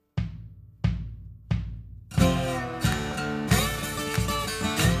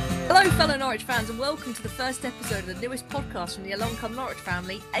Hello fellow Norwich fans and welcome to the first episode of the newest podcast from the Along Come Norwich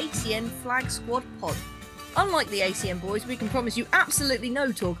family, ACN Flag Squad Pod. Unlike the ACN boys, we can promise you absolutely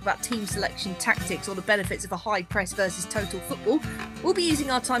no talk about team selection, tactics or the benefits of a high press versus total football. We'll be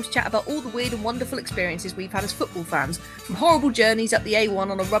using our time to chat about all the weird and wonderful experiences we've had as football fans, from horrible journeys up the A1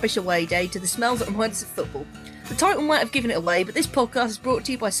 on a rubbish away day to the smells that remind us of football. The title might have given it away, but this podcast is brought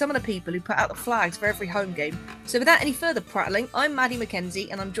to you by some of the people who put out the flags for every home game. So without any further prattling, I'm Maddie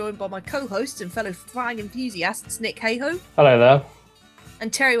McKenzie and I'm joined by my co-hosts and fellow flag enthusiasts Nick Hayho. Hello there.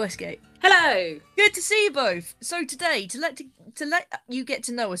 And Terry Westgate. Hello. Good to see you both. So today, to let you get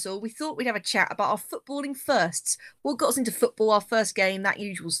to know us all, we thought we'd have a chat about our footballing firsts. What got us into football, our first game, that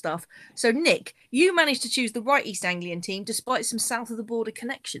usual stuff. So Nick, you managed to choose the right East Anglian team despite some south of the border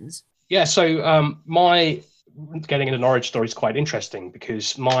connections. Yeah, so my getting into Norwich story is quite interesting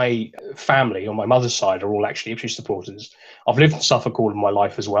because my family on my mother's side are all actually Ipswich supporters. I've lived in Suffolk all of my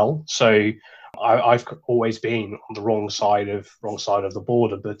life as well, so I've always been on the wrong side of the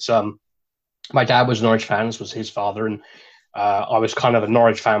border. But my dad was a Norwich fan, as was his father, and I was kind of a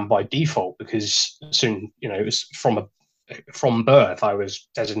Norwich fan by default because soon, it was from birth I was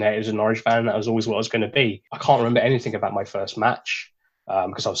designated as a Norwich fan. That was always what I was going to be. I can't remember anything about my first match.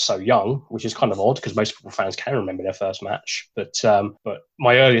 Because I was so young, which is kind of odd because most football fans can remember their first match. But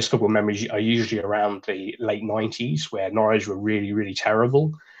my earliest football memories are usually around the late 90s where Norwich were really, really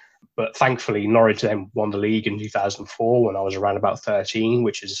terrible. But thankfully, Norwich then won the league in 2004 when I was around about 13,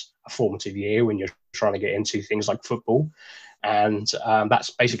 which is a formative year when you're trying to get into things like football. And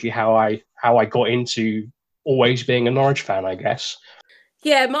that's basically how I got into always being a Norwich fan, I guess.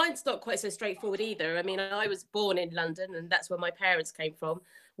 Yeah, mine's not quite so straightforward either. I mean, I was born in London and that's where my parents came from.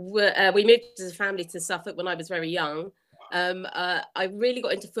 We moved as a family to Suffolk when I was very young. I really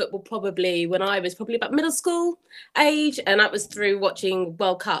got into football probably when I was about middle school age, and that was through watching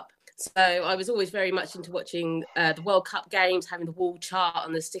World Cup. So I was always very much into watching the World Cup games, having the wall chart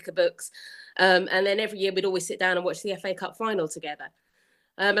on the sticker books. And then every year we'd always sit down and watch the FA Cup final together.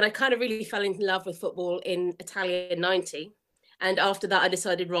 And I kind of really fell in love with football in Italia 90. And after that, I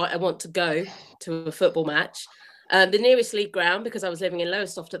decided, right, I want to go to a football match. The nearest league ground, because I was living in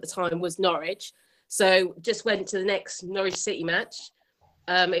Lowestoft at the time, was Norwich. So just went to the next Norwich City match.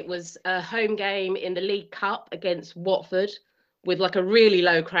 It was a home game in the League Cup against Watford with like a really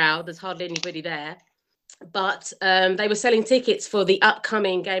low crowd. There's hardly anybody there. But they were selling tickets for the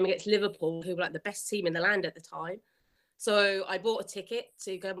upcoming game against Liverpool, who were like the best team in the land at the time. So I bought a ticket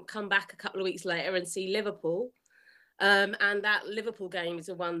to come back a couple of weeks later and see Liverpool. And that Liverpool game is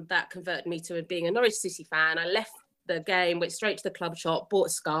the one that converted me to being a Norwich City fan. I left the game, went straight to the club shop, bought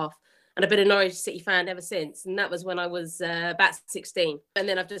a scarf, and I've been a Norwich City fan ever since. And that was when I was about 16. And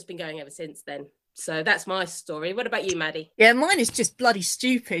then I've just been going ever since then. So that's my story. What about you, Maddie? Yeah, mine is just bloody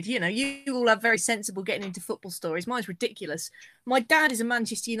stupid. You all have very sensible getting into football stories. Mine's ridiculous. My dad is a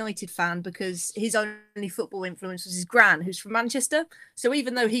Manchester United fan because his only football influence was his gran, who's from Manchester. So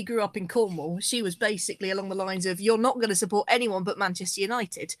even though he grew up in Cornwall, she was basically along the lines of, you're not going to support anyone but Manchester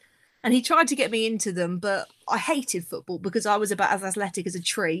United. And he tried to get me into them, but I hated football because I was about as athletic as a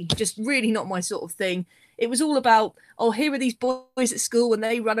tree. Just really not my sort of thing. It was all about, here are these boys at school and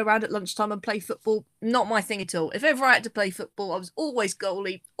they run around at lunchtime and play football. Not my thing at all. If ever I had to play football, I was always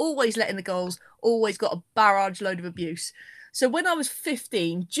goalie, always letting the goals, always got a barrage load of abuse. So when I was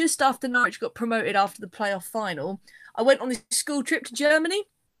 15, just after Norwich got promoted after the playoff final, I went on this school trip to Germany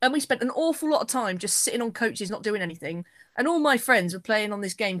and we spent an awful lot of time just sitting on coaches, not doing anything. And all my friends were playing on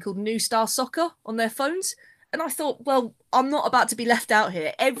this game called New Star Soccer on their phones. And I thought, well, I'm not about to be left out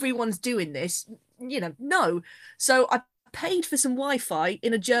here. Everyone's doing this. No. So I paid for some Wi-Fi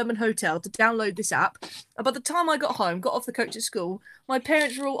in a German hotel to download this app. And by the time I got home, got off the coach at school, my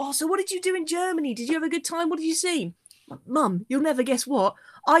parents were all, so what did you do in Germany? Did you have a good time? What did you see? Mum, you'll never guess what.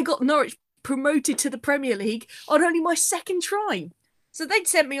 I got Norwich promoted to the Premier League on only my second try. So they'd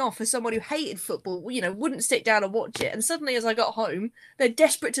sent me off as someone who hated football, wouldn't sit down and watch it. And suddenly as I got home, they're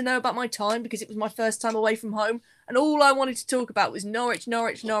desperate to know about my time because it was my first time away from home. And all I wanted to talk about was Norwich,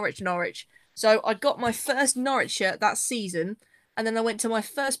 Norwich, Norwich, Norwich. So I got my first Norwich shirt that season. And then I went to my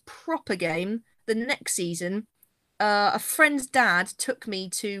first proper game the next season. A friend's dad took me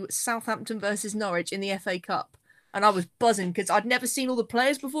to Southampton versus Norwich in the FA Cup. And I was buzzing because I'd never seen all the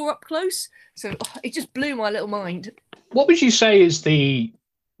players before up close. So it just blew my little mind. What would you say is the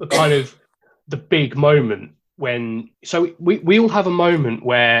kind of the big moment when? So we all have a moment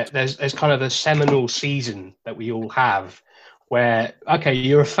where there's kind of a seminal season that we all have, where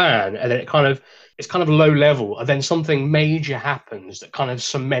you're a fan and then it's kind of low level, and then something major happens that kind of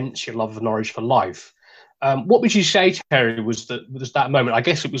cements your love of Norwich for life. What would you say, Terry, was that moment? I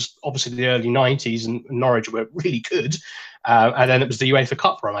guess it was obviously the early 90s and Norwich were really good. And then it was the UEFA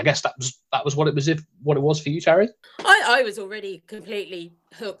Cup run. I guess that was what it was for you, Terry? I was already completely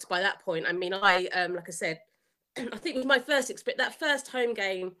hooked by that point. I mean, like I said, I think it was my first experience. That first home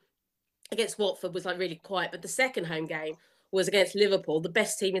game against Watford was like really quiet, but the second home game was against Liverpool, the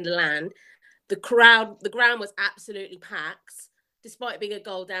best team in the land. The ground was absolutely packed. Despite being a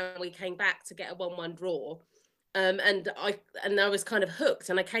goal down, we came back to get a 1-1 draw. And I was kind of hooked,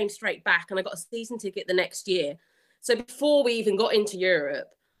 and I came straight back, and I got a season ticket the next year. So before we even got into Europe,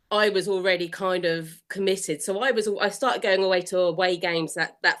 I was already kind of committed. So I started going away to away games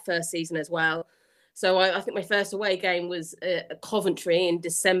that first season as well. So I think my first away game was Coventry in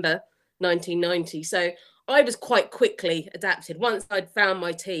December 1990. So I was quite quickly adapted. Once I'd found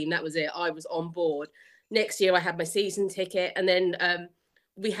my team, that was it. I was on board. Next year, I had my season ticket, and then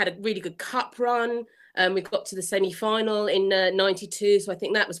we had a really good cup run. We got to the semi-final in 92, so I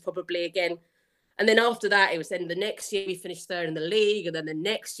think that was probably again. And then after that, it was then the next year we finished third in the league, and then the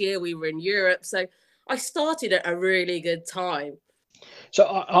next year we were in Europe. So I started at a really good time. So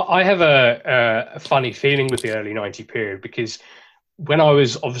I have a funny feeling with the early 90 period, because when I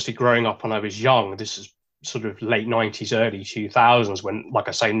was obviously growing up when I was young, this is sort of late 90s, early 2000s, when, like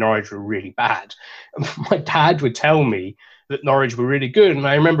I say, Norwich were really bad. My dad would tell me that Norwich were really good. And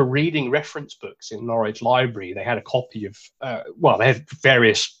I remember reading reference books in Norwich Library. They had a copy of, they had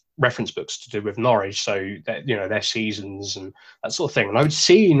various reference books to do with Norwich, so that, you know, their seasons and that sort of thing. And I would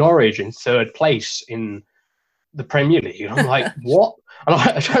see Norwich in third place in the Premier League. And I'm like, what? And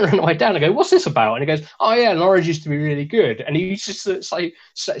I turn around to my dad and I go, what's this about? And he goes, oh yeah, Norwich used to be really good. And he used to say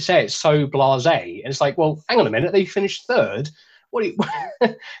it's so blasé. And it's like, well, hang on a minute, they finished third. Why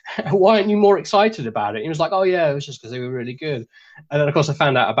aren't you more excited about it? And he was like, oh yeah, it was just because they were really good. And then of course I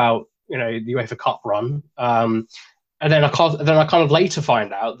found out about, you know, the UEFA Cup run. And then I kind of later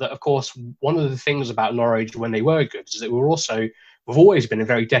find out that, of course, one of the things about Norwich when they were good is that we've always been a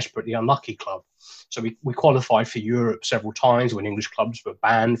very desperately unlucky club. So we qualified for Europe several times when English clubs were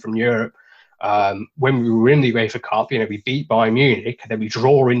banned from Europe. When we were in the UEFA Cup, you know, we beat Bayern Munich, and then we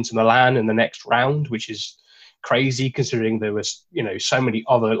draw into Milan in the next round, which is crazy considering there was, you know, so many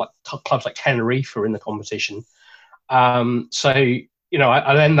other clubs like Tenerife were in the competition. So, you know,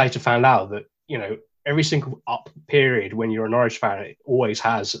 I then later found out that, you know, every single up period when you're a Norwich fan, it always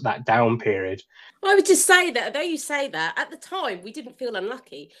has that down period. I would just say that, though you say that, at the time, we didn't feel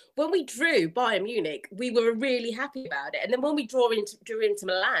unlucky. When we drew Bayern Munich, we were really happy about it. And then when we drew into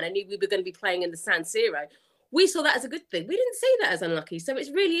Milan, I knew we were going to be playing in the San Siro. We saw that as a good thing. We didn't see that as unlucky. So it's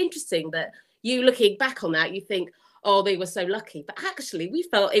really interesting that you, looking back on that, you think, oh, they were so lucky. But actually, we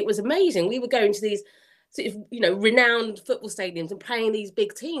felt it was amazing. We were going to these sort of, you know, renowned football stadiums and playing these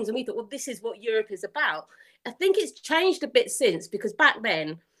big teams. And we thought, well, this is what Europe is about. I think it's changed a bit since, because back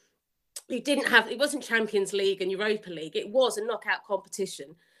then, it wasn't Champions League and Europa League. It was a knockout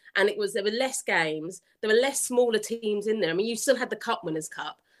competition, and there were less games. There were less smaller teams in there. I mean, you still had the Cup Winners'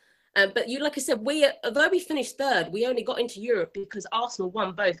 Cup, but like I said, although we finished third, we only got into Europe because Arsenal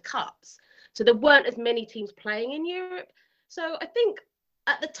won both cups. So there weren't as many teams playing in Europe. So I think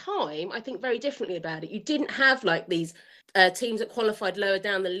at the time, I think very differently about it. You didn't have like these teams that qualified lower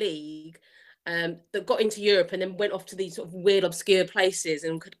down the league. That got into Europe and then went off to these sort of weird, obscure places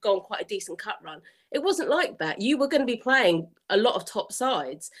and could go on quite a decent cup run. It wasn't like that. You were going to be playing a lot of top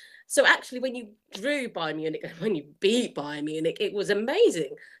sides. So actually, when you drew Bayern Munich and when you beat Bayern Munich, it was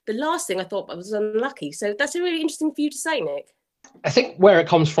amazing. The last thing I thought I was unlucky. So that's a really interesting for you to say, Nick. I think where it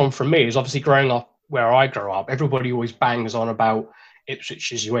comes from for me is obviously growing up where I grew up, everybody always bangs on about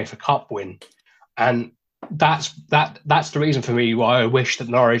Ipswich's UEFA Cup win. And that's the reason for me why I wish that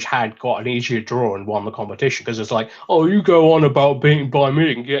Norwich had got an easier draw and won the competition, because it's like, oh, you go on about beating Bayern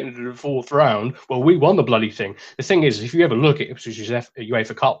Munich and getting to the fourth round. Well, we won the bloody thing. The thing is, if you ever look at Ipswich's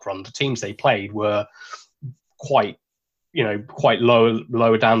UEFA Cup run, the teams they played were quite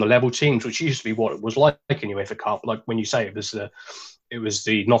lower down the level teams, which used to be what it was like in UEFA Cup. Like when you say it was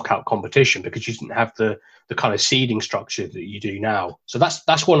the knockout competition, because you didn't have the kind of seeding structure that you do now. So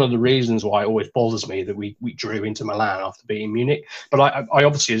that's one of the reasons why it always bothers me that we drew into Milan after beating Munich. But I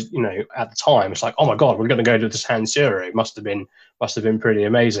obviously, you know, at the time, it's like, oh my God, we're going to go to the San Siro. It must have been pretty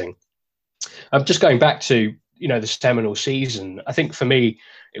amazing. Just going back to, you know, the seminal season, I think for me,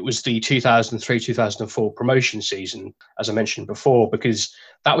 it was the 2003-2004 promotion season, as I mentioned before, because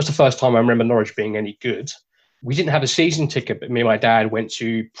that was the first time I remember Norwich being any good. We didn't have a season ticket, but me and my dad went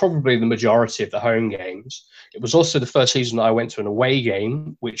to probably the majority of the home games. It was also the first season that I went to an away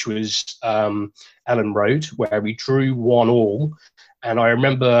game, which was Ellen Road, where we drew 1-1. And I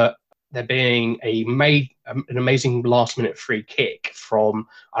remember there being an amazing last minute free kick from,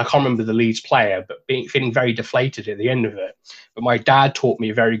 I can't remember the Leeds player, but feeling very deflated at the end of it. But my dad taught me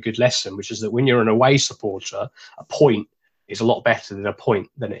a very good lesson, which is that when you're an away supporter, a point is a lot better than a point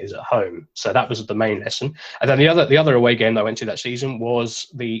than it is at home. So that was the main lesson. And then the other away game that I went to that season was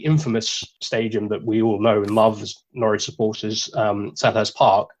the infamous stadium that we all know and love as Norwich supporters, Selhurst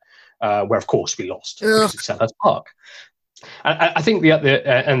Park, where of course we lost because it's Selhurst Park. I think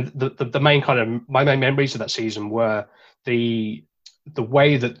the main kind of my main memories of that season were the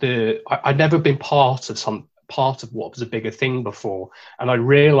way that I'd never been part of what was a bigger thing before, and I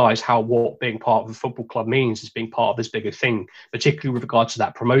realised what being part of a football club means is being part of this bigger thing, particularly with regard to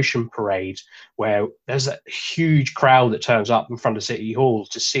that promotion parade, where there's a huge crowd that turns up in front of City Hall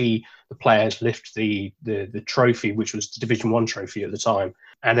to see the players lift the trophy, which was the Division 1 trophy at the time,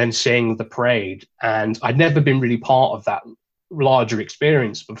 and then seeing the parade. And I'd never been really part of that larger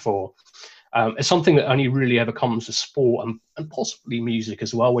experience before. It's something that only really ever comes to sport and possibly music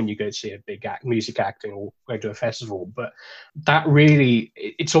as well when you go to see a big music acting or go to a festival. But that really,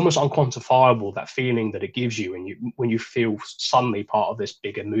 it's almost unquantifiable, that feeling that it gives you when you feel suddenly part of this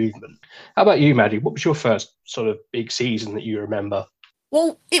bigger movement. How about you, Maddie? What was your first sort of big season that you remember?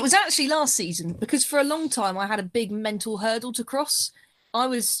 Well, it was actually last season, because for a long time I had a big mental hurdle to cross. I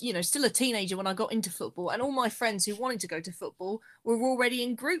was, still a teenager when I got into football, and all my friends who wanted to go to football were already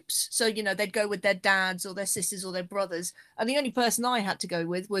in groups. So, they'd go with their dads or their sisters or their brothers. And the only person I had to go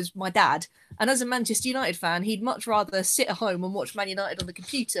with was my dad. And as a Manchester United fan, he'd much rather sit at home and watch Man United on the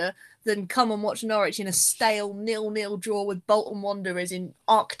computer than come and watch Norwich in a stale 0-0 draw with Bolton Wanderers in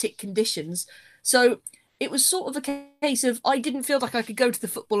Arctic conditions. So it was sort of a case of I didn't feel like I could go to the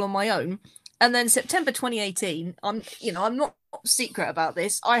football on my own. And then September 2018, I'm not secret about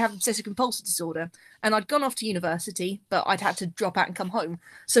this. I have obsessive compulsive disorder, and I'd gone off to university, but I'd had to drop out and come home.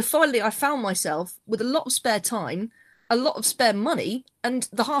 So finally, I found myself with a lot of spare time, a lot of spare money, and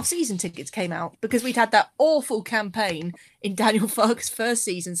the half-season tickets came out because we'd had that awful campaign in Daniel Farke's first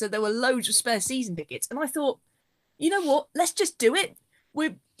season. So there were loads of spare season tickets, and I thought, you know what? Let's just do it.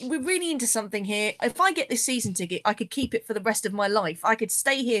 We're really into something here. If I get this season ticket, I could keep it for the rest of my life. I could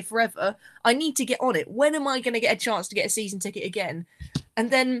stay here forever. I need to get on it. When am I going to get a chance to get a season ticket again? And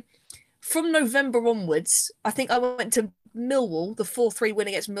then from November onwards, I think I went to Millwall, the 4-3 win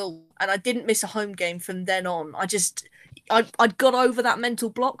against Millwall, and I didn't miss a home game from then on. I'd got over that mental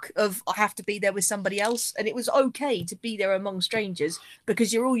block of I have to be there with somebody else, and it was okay to be there among strangers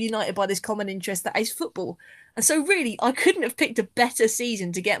because you're all united by this common interest that is football. And so really, I couldn't have picked a better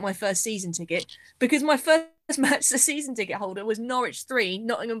season to get my first season ticket, because my first match, the season ticket holder, was Norwich 3,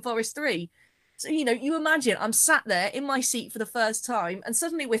 Nottingham Forest 3. So, you imagine I'm sat there in my seat for the first time, and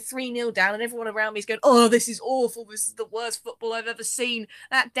suddenly we're 3-0 down, and everyone around me is going, oh, this is awful. This is the worst football I've ever seen.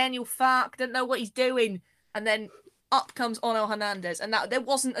 That Daniel Farke, don't know what he's doing. And then up comes Onel Hernandez. And there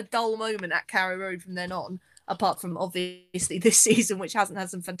wasn't a dull moment at Carrow Road from then on, apart from obviously this season, which hasn't had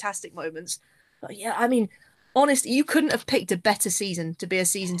some fantastic moments. But yeah, I mean, honestly, you couldn't have picked a better season to be a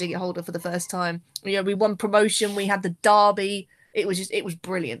season ticket holder for the first time. We won promotion. We had the derby. It was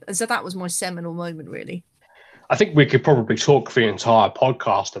brilliant. And so that was my seminal moment, really. I think we could probably talk for the entire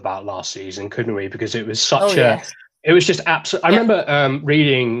podcast about last season, couldn't we? Because it was it was just absolute. I remember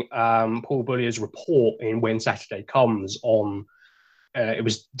reading Paul Bullier's report in When Saturday Comes on. It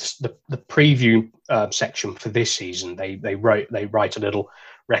was the preview section for this season. They write a little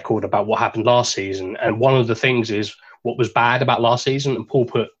record about what happened last season, and one of the things is what was bad about last season, and Paul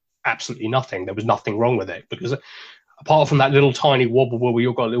put absolutely nothing. There was nothing wrong with it, because apart from that little tiny wobble where we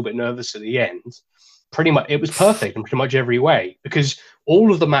all got a little bit nervous at the end, pretty much it was perfect in pretty much every way, because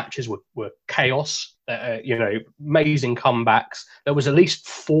all of the matches were chaos. Amazing comebacks. There was at least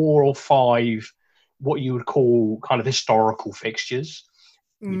 4 or 5 what you would call kind of historical fixtures.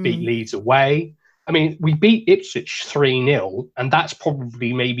 We beat Leeds away. I mean, we beat Ipswich 3-0, and that's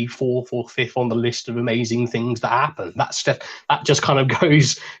probably maybe 4th or 5th on the list of amazing things that happened. That just kind of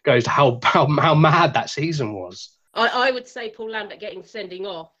goes to how mad that season was. I would say Paul Lambert getting sending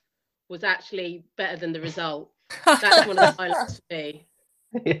off was actually better than the result. That's one of the highlights for me.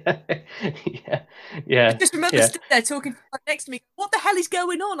 Yeah. I just remember stood there talking next to me. What the hell is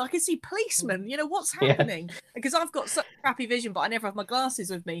going on? I can see policemen. What's happening? Because I've got such crappy vision, but I never have my glasses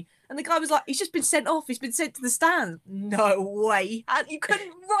with me. And the guy was like, "He's just been sent off. He's been sent to the stand." No way! You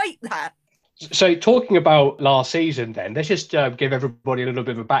couldn't write that. So talking about last season, then let's just give everybody a little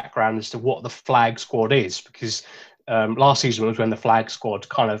bit of a background as to what the flag squad is, because last season was when the flag squad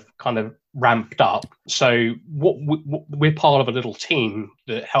kind of ramped up. So we're part of a little team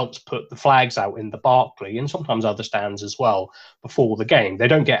that helps put the flags out in the Barclay and sometimes other stands as well before the game. They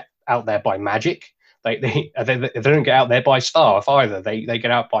don't get out there by magic. They don't get out there by staff either. They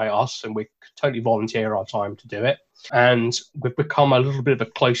get out by us, and we totally volunteer our time to do it. And we've become a little bit of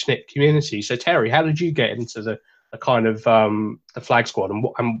a close knit community. So Terry, how did you get into the kind of the flag squad,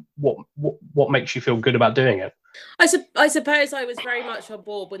 and what makes you feel good about doing it? I suppose I was very much on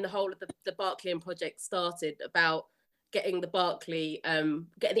board when the whole of the Barclay project started, about getting the Barclay,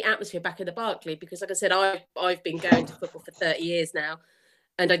 getting the atmosphere back in the Barclay, because like I said, I've been going to football for 30 years now.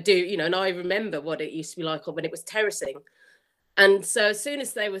 And I do, you know, and I remember what it used to be like when it was terracing. And so as soon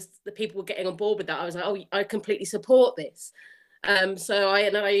as the people were getting on board with that, I was like, oh, I completely support this. So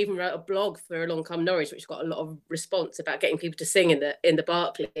I even wrote a blog for Along Come Norwich, which got a lot of response about getting people to sing in the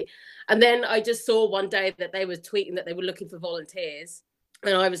Barclay. And then I just saw one day that they were tweeting that they were looking for volunteers.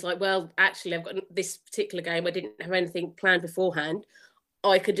 And I was like, well, actually, I've got this particular game. I didn't have anything planned beforehand.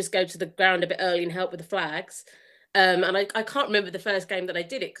 I could just go to the ground a bit early and help with the flags. And I can't remember the first game that I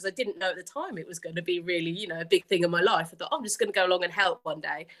did it, because I didn't know at the time it was going to be really, you know, a big thing in my life. I thought, I'm just going to go along and help one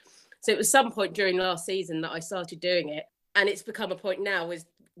day. So it was some point during last season that I started doing it. And it's become a point now with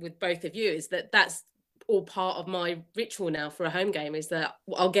both of you, is that's all part of my ritual now for a home game, is that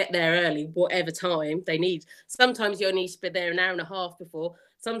I'll get there early, whatever time they need. Sometimes you only need to be there an hour and a half before.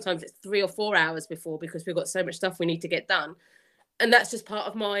 Sometimes it's 3 or 4 hours before, because we've got so much stuff we need to get done. And that's just part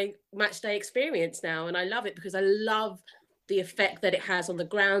of my match day experience now. And I love it, because I love the effect that it has on the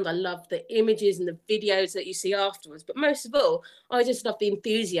ground. I love the images and the videos that you see afterwards. But most of all, I just love the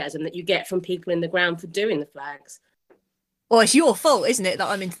enthusiasm that you get from people in the ground for doing the flags. Well, it's your fault, isn't it, that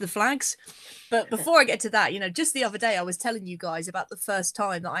I'm into the flags? But before I get to that, you know, just the other day, I was telling you guys about the first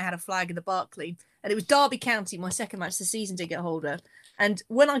time that I had a flag in the Barclay. And it was Derby County, my second match of the season ticket holder. And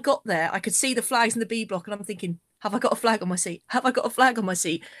when I got there, I could see the flags in the B block, and I'm thinking, have I got a flag on my seat? Have I got a flag on my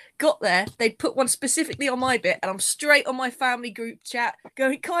seat? Got there, they'd put one specifically on my bit, and I'm straight on my family group chat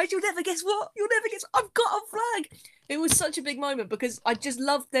going, guys, you'll never guess what? You'll never guess. I've got a flag. It was such a big moment, because I just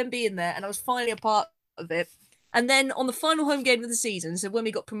loved them being there, and I was finally a part of it. And then on the final home game of the season, so when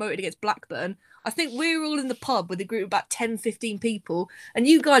we got promoted against Blackburn, I think we were all in the pub with a group of about 10, 15 people, and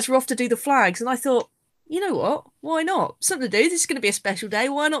you guys were off to do the flags, and I thought, you know what? Why not? Something to do. This is going to be a special day.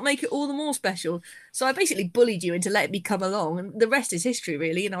 Why not make it all the more special? So I basically bullied you into letting me come along, and the rest is history,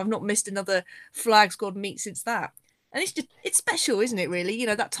 really. You know, I've not missed another flag squad meet since that. And it's special, isn't it, really? You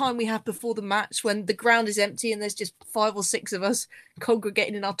know, that time we have before the match when the ground is empty and there's just 5 or 6 of us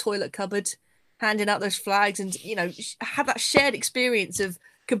congregating in our toilet cupboard, handing out those flags, and, you know, have that shared experience of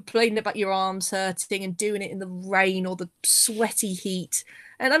complaining about your arms hurting and doing it in the rain or the sweaty heat.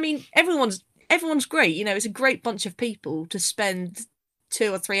 And I mean, everyone's great. You know, it's a great bunch of people to spend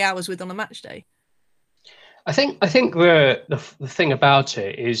 2 or 3 hours with on a match day. I think the thing about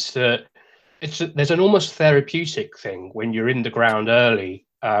it is that there's an almost therapeutic thing when you're in the ground early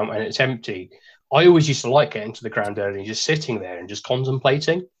and it's empty. I always used to like getting to the ground early and just sitting there and just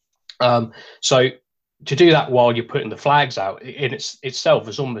contemplating. So to do that while you're putting the flags out in itself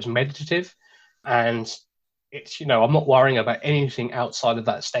is almost meditative, and it's, you know, I'm not worrying about anything outside of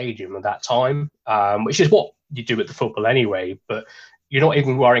that stadium at that time, which is what you do at the football anyway, but you're not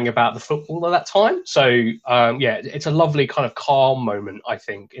even worrying about the football at that time. So yeah, it's a lovely kind of calm moment, I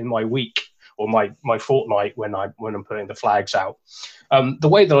think, in my week or my fortnight when I'm putting the flags out. The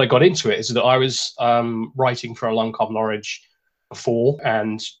way that I got into it is that I was writing for Along Come Norwich before,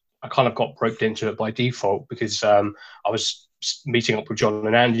 and I kind of got roped into it by default because I was meeting up with John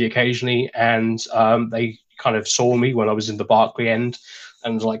and Andy occasionally, and they kind of saw me when I was in the Barclay end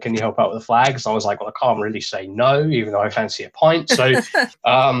and was like, can you help out with the flags? And I was like, well, I can't really say no, even though I fancy a pint. So so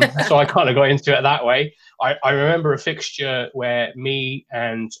I kind of got into it that way. I remember a fixture where me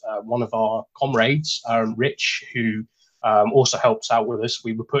and one of our comrades, Rich, who also helps out with us,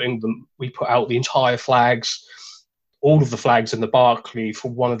 we put out the entire flags, all of the flags in the Barclay for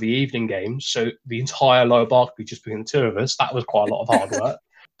one of the evening games. So the entire lower Barclay just between the two of us. That was quite a lot of hard work.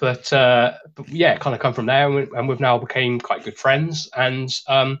 But yeah, kind of come from there, and we've now became quite good friends. And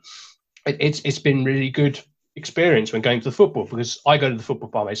it's been really good experience when going to the football, because I go to the football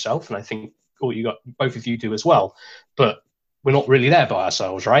by myself, and I think both of you do as well. But we're not really there by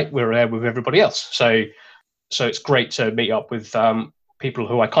ourselves, right? We're there with everybody else. So it's great to meet up with people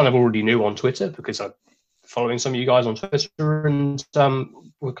who I kind of already knew on Twitter, because I'm following some of you guys on Twitter, and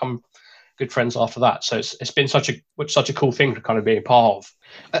we've become good friends after that. So it's been such a cool thing to kind of be a part of.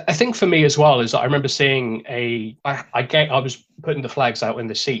 I think for me as well is that I remember seeing I was putting the flags out in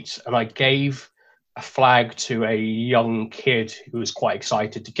the seats, and I gave a flag to a young kid who was quite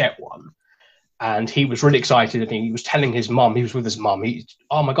excited to get one. And he was really excited, and he was telling his mum, he was with his mum,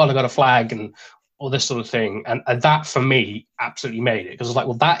 oh my God, I got a flag, and or this sort of thing. And that for me absolutely made it, because I was like,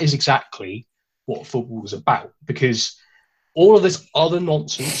 well, that is exactly what football was about, because all of this other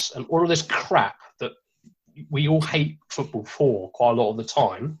nonsense and all of this crap that we all hate football for quite a lot of the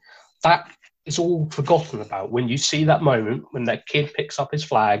time, that is all forgotten about when you see that moment when that kid picks up his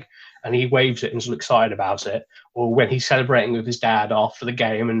flag and he waves it and is excited about it, or when he's celebrating with his dad after the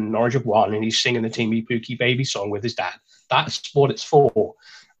game and Norwich have won and he's singing the Teamy Pookie Baby song with his dad. That's what it's for.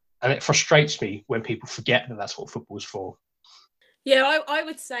 And it frustrates me when people forget that that's what football's for. Yeah, I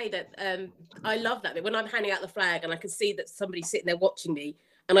would say that I love that. When I'm handing out the flag and I can see that somebody's sitting there watching me,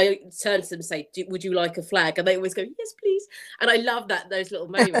 and I turn to them and say, would you like a flag? And they always go, yes, please. And I love those little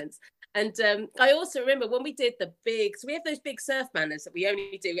moments. And I also remember when we did so we have those big surf banners that we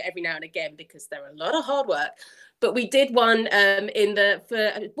only do every now and again because they're a lot of hard work. But we did one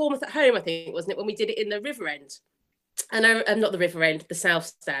for Bournemouth at home, I think, wasn't it? When we did it in the River End. And I'm not the River End, the South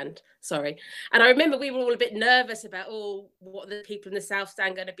Stand, sorry. And I remember we were all a bit nervous about, what are the people in the South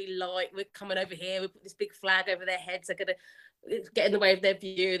Stand going to be like? We're coming over here, we put this big flag over their heads, they're going to get in the way of their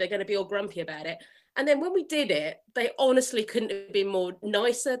view, they're going to be all grumpy about it. And then when we did it, they honestly couldn't have been more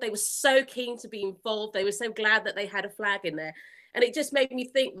nicer. They were so keen to be involved. They were so glad that they had a flag in there. And it just made me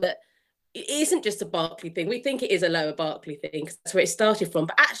think that it isn't just a Barclay thing. We think it is a Lower Barclay thing because that's where it started from.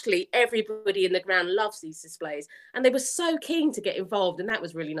 But actually, everybody in the ground loves these displays. And they were so keen to get involved. And that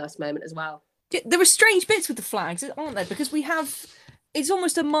was a really nice moment as well. There are strange bits with the flags, aren't there? Because it's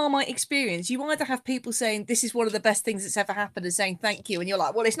almost a Marmite experience. You either have people saying, this is one of the best things that's ever happened, and saying thank you. And you're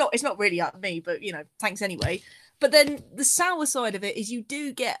like, well, it's not really up to me, but, thanks anyway. But then the sour side of it is you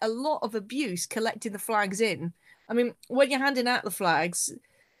do get a lot of abuse collecting the flags in. I mean, when you're handing out the flags,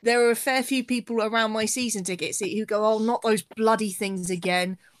 there are a fair few people around my season ticket seat who go, oh, not those bloody things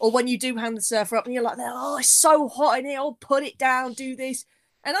again. Or when you do hand the surfer up and you're like, oh, it's so hot in here. Oh, put it down, do this.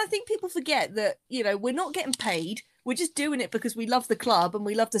 And I think people forget that, we're not getting paid. We're just doing it because we love the club and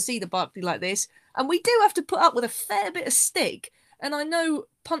we love to see the Barclay like this. And we do have to put up with a fair bit of stick. And I know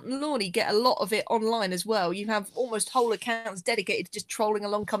Punt and Lorney get a lot of it online as well. You have almost whole accounts dedicated to just trolling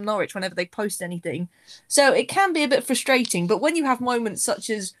along come Norwich whenever they post anything. So it can be a bit frustrating. But when you have moments such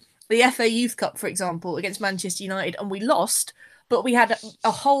as the FA Youth Cup, for example, against Manchester United, and we lost, but we had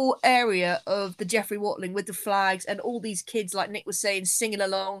a whole area of the Jeffrey Watling with the flags and all these kids, like Nick was saying, singing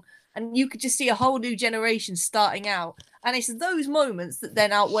along. And you could just see a whole new generation starting out. And it's those moments that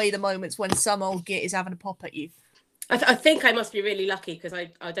then outweigh the moments when some old git is having a pop at you. I think I must be really lucky because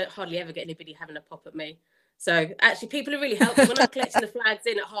I don't hardly ever get anybody having a pop at me. So actually, people are really helpful. When I'm collecting the flags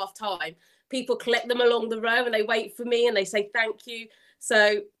in at half time, people collect them along the row and they wait for me and they say thank you.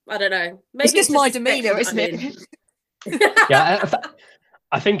 So I don't know. Maybe it's just my demeanour, isn't it? Yeah,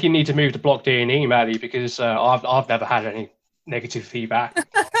 I think you need to move to Block D and E, Maddie, because I've never had any negative feedback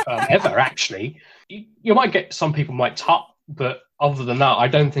ever. Actually, you might get some people might tut, but other than that, I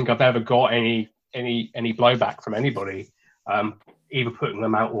don't think I've ever got any blowback from anybody, either putting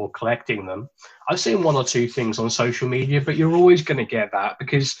them out or collecting them. I've seen one or two things on social media, but you're always going to get that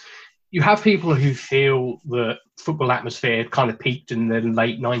because you have people who feel that football atmosphere kind of peaked in the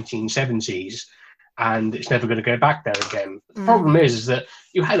late 1970s and it's never going to go back there again. The problem is that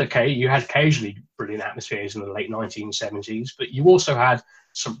you had occasionally brilliant atmospheres in the late 1970s, but you also had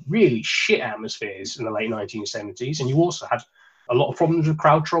some really shit atmospheres in the late 1970s, and you also had a lot of problems with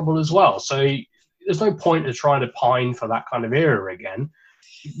crowd trouble as well. So there's no point in trying to pine for that kind of era again.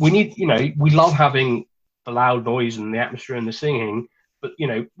 We love having the loud noise and the atmosphere and the singing, but,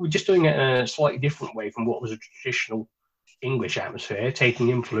 we're just doing it in a slightly different way from what was a traditional English atmosphere, taking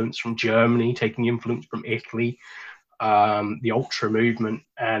influence from Germany, taking influence from Italy, the ultra movement,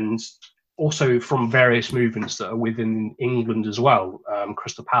 and also from various movements that are within England as well.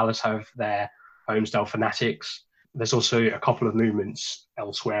 Crystal Palace have their Homesdale Fanatics. There's also a couple of movements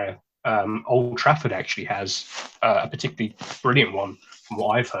elsewhere. Old Trafford actually has a particularly brilliant one, from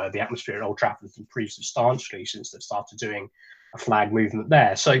what I've heard. The atmosphere at Old Trafford has improved substantially since they've started doing a flag movement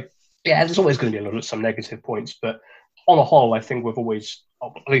there. So, yeah, there's always going to be some negative points, but on a whole, I think we've always,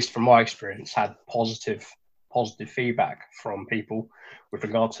 at least from my experience, had positive feedback from people with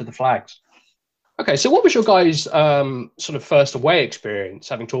regard to the flags. Okay, so what was your guys' sort of first away experience,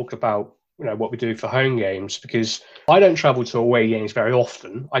 having talked about what we do for home games? Because I don't travel to away games very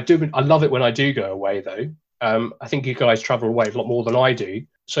often. I love it when I do go away, though. I think you guys travel away a lot more than I do.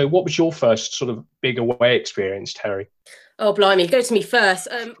 So what was your first sort of big away experience, Terry? Oh, blimey, go to me first.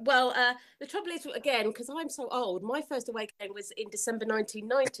 The trouble is, again, because I'm so old, my first away game was in December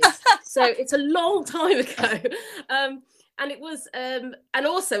 1990. So it's a long time ago. And it was, and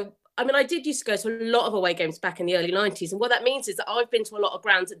also, I did used to go to a lot of away games back in the early 90s. And what that means is that I've been to a lot of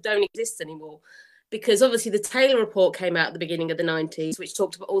grounds that don't exist anymore. because obviously the Taylor report came out at the beginning of the 90s, which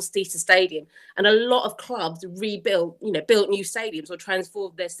talked about All-Seater Stadium, and a lot of clubs rebuilt, built new stadiums or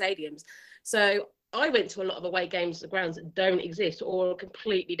transformed their stadiums. So I went to a lot of away games at grounds that don't exist or are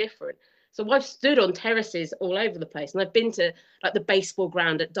completely different. So I've stood on terraces all over the place, and I've been to like the baseball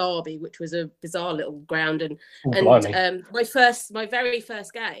ground at Derby, which was a bizarre little ground, and my very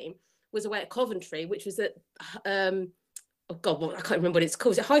first game was away at Coventry, which was at oh God, I can't remember what it's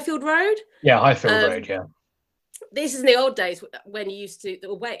called. Is it Highfield Road? Yeah, Highfield Road. Yeah. This is in the old days when you used to,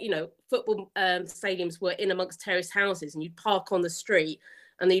 football stadiums were in amongst terraced houses, and you'd park on the street,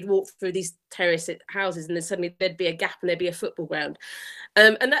 and you'd walk through these terraced houses, and then suddenly there'd be a gap and there'd be a football ground.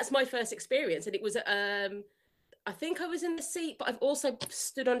 And that's my first experience. And it was, I think I was in the seat, but I've also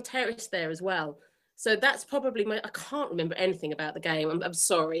stood on terrace there as well. So that's probably I can't remember anything about the game. I'm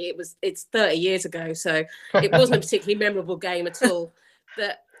sorry. It's 30 years ago. So it wasn't a particularly memorable game at all.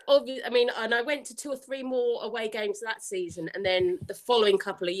 But obviously, and I went to 2 or 3 more away games that season. And then the following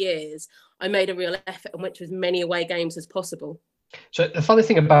couple of years, I made a real effort and went to as many away games as possible. So the funny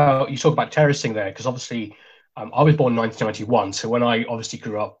thing about, you talk about terracing there, because obviously I was born in 1991. So when I obviously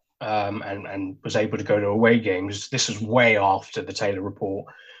grew up and was able to go to away games, this was way after the Taylor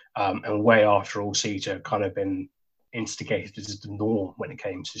report and way after All-Seater kind of been instigated as the norm when it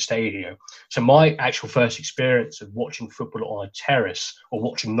came to stadio. So my actual first experience of watching football on a terrace, or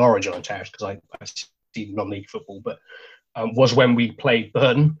watching Norwich on a terrace, because I see non-league football, but was when we played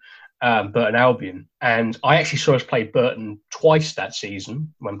Burton Albion. And I actually saw us play Burton twice that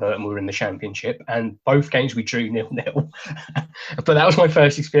season when Burton were in the Championship, and both games we drew 0-0. But that was my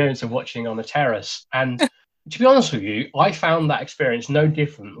first experience of watching on a terrace. And to be honest with you, I found that experience no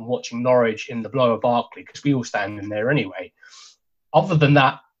different than watching Norwich in the Blower Barclay, because we all stand in there anyway. Other than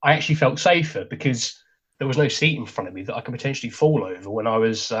that, I actually felt safer because there was no seat in front of me that I could potentially fall over when I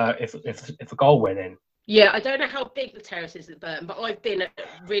was if a goal went in. Yeah, I don't know how big the terrace is at Burton, but I've been at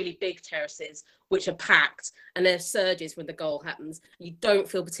really big terraces which are packed, and there's surges when the goal happens. You don't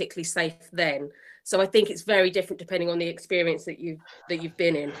feel particularly safe then. So I think it's very different depending on the experience that you've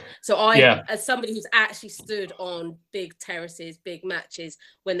been in. So as somebody who's actually stood on big terraces, big matches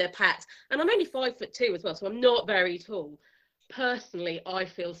when they're packed, and I'm only 5'2" as well, so I'm not very tall. Personally, I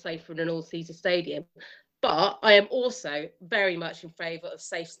feel safer in an all-season stadium, but I am also very much in favour of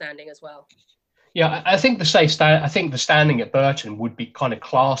safe standing as well. Yeah, I think the standing at Burton would be kind of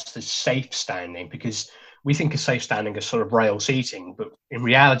classed as safe standing, because we think of safe standing as sort of rail seating, but in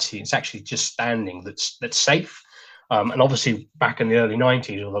reality, it's actually just standing that's safe. And obviously, back in the early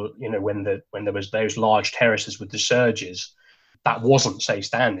 90s, although when there was those large terraces with the surges, that wasn't safe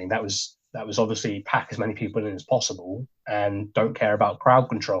standing. That was obviously pack as many people in as possible and don't care about crowd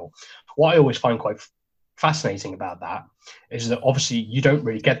control. What I always find quite fascinating about that is that obviously you don't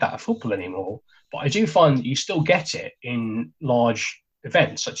really get that at football anymore, but I do find that you still get it in large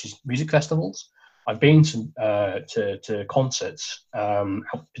events such as music festivals. I've been to concerts,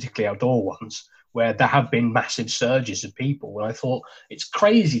 particularly outdoor ones, where there have been massive surges of people, and I thought it's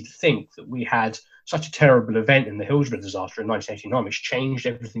crazy to think that we had such a terrible event in the Hillsborough disaster in 1989, which changed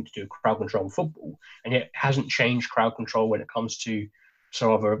everything to do with crowd control in football, and yet it hasn't changed crowd control when it comes to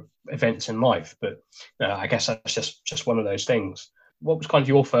some other events in life. But I guess that's just one of those things. What was kind of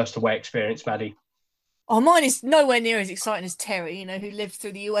your first away experience, Maddie? Oh, mine is nowhere near as exciting as Terry, who lived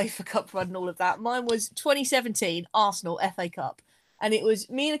through the UEFA Cup run and all of that. Mine was 2017 Arsenal FA Cup, and it was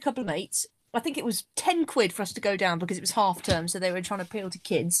me and a couple of mates. I think it was 10 quid for us to go down because it was half term, so they were trying to appeal to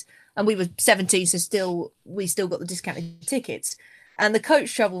kids, and we were 17, so we still got the discounted tickets. And the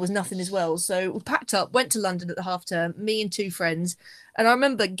coach travel was nothing as well. So we packed up, went to London at the half term, me and 2 friends. And I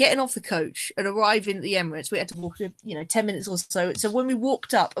remember getting off the coach and arriving at the Emirates. We had to walk, 10 minutes or so. So when we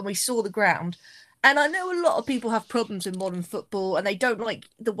walked up and we saw the ground, and I know a lot of people have problems with modern football and they don't like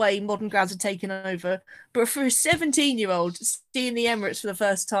the way modern grounds are taken over. But for a 17-year-old seeing the Emirates for the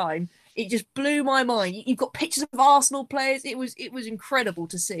first time, it just blew my mind. You've got pictures of Arsenal players. It was incredible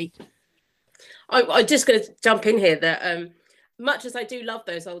to see. I'm just going to jump in here that much as I do love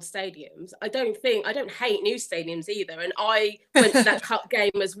those old stadiums, I don't hate new stadiums either. And I went to that cup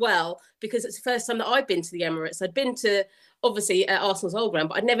game as well because it's the first time that I've been to the Emirates. I'd been to obviously at Arsenal's old ground,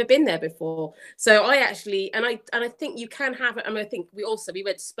 but I'd never been there before. So I actually, and I think you can have it. I mean, I think we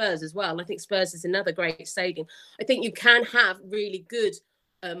went to Spurs as well. And I think Spurs is another great stadium. I think you can have really good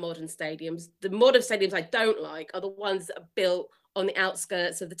modern stadiums. The modern stadiums I don't like are the ones that are built on the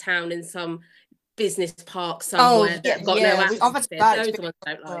outskirts of the town in some business park somewhere that got no atmosphere. Those are the ones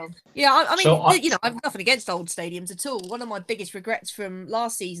I don't like. Yeah, I mean, I've nothing against old stadiums at all. One of my biggest regrets from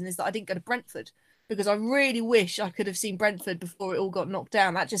last season is that I didn't go to Brentford, because I really wish I could have seen Brentford before it all got knocked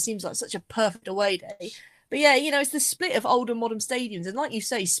down. That just seems like such a perfect away day. But yeah, it's the split of old and modern stadiums. And like you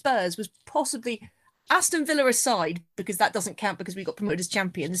say, Spurs was possibly, Aston Villa aside, because that doesn't count because we got promoted as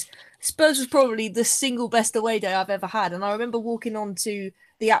champions, Spurs was probably the single best away day I've ever had. And I remember walking on to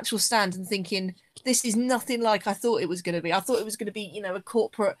the actual stand and thinking, this is nothing like I thought it was going to be. I thought it was going to be, a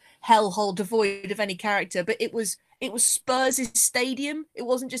corporate hellhole devoid of any character. But it was Spurs' stadium. It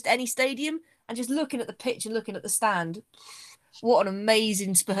wasn't just any stadium. And just looking at the pitch and looking at the stand, what an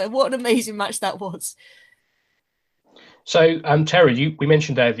amazing match that was. So, Terry, we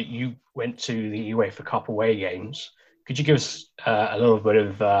mentioned there that you went to the UEFA Cup away games. Could you give us a little bit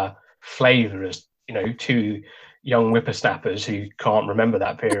of flavour as two young whippersnappers who can't remember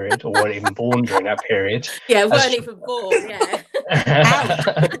that period or weren't even born during that period? Yeah, weren't even born.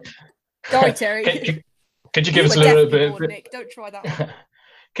 Yeah. Sorry, Terry. Could you give us a little bit? Born, Nick. Don't try that one.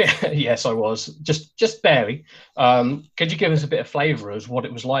 Yes, I was just barely. Could you give us a bit of flavour as what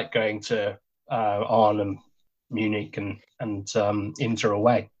it was like going to Arnhem, Munich, and Inter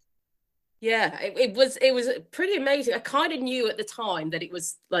away? Yeah, it was pretty amazing. I kind of knew at the time that it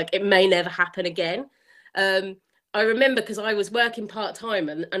was like it may never happen again. I remember because I was working part-time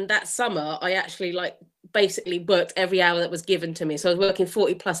and that summer I actually basically worked every hour that was given to me. So I was working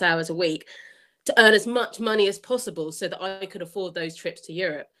 40 plus hours a week to earn as much money as possible so that I could afford those trips to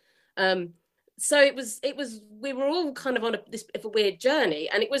Europe. So we were all kind of on a weird journey,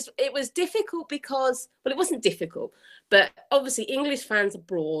 and it was difficult because, well, it wasn't difficult, but obviously English fans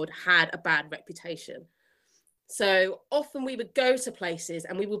abroad had a bad reputation. So often we would go to places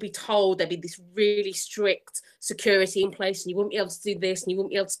and we would be told there'd be this really strict security in place and you wouldn't be able to do this and you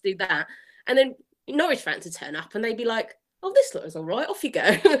wouldn't be able to do that. And then Norwich fans would turn up and they'd be like, oh, this looks all right, off you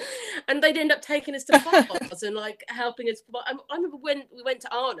go. And they'd end up taking us to bars and helping us. I remember when we went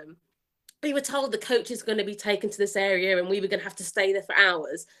to Arnhem, we were told the coach is going to be taken to this area and we were going to have to stay there for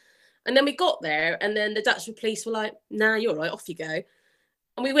hours. And then we got there and then the Dutch police were like, nah, you're right, off you go.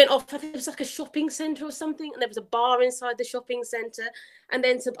 And we went off, I think it was like a shopping centre or something, and there was a bar inside the shopping centre. And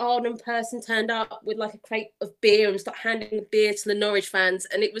then some Arnhem person turned up with a crate of beer and started handing the beer to the Norwich fans.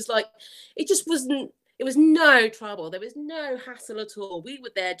 And it was it just wasn't, it was no trouble. There was no hassle at all. We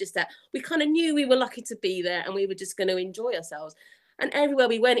were there just that we kind of knew we were lucky to be there and we were just going to enjoy ourselves. And everywhere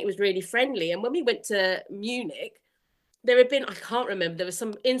we went, it was really friendly. And when we went to Munich, there had been, I can't remember, there was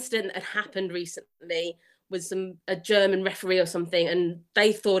some incident that had happened recently with a German referee or something, and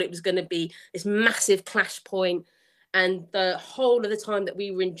they thought it was going to be this massive clash point. And the whole of the time that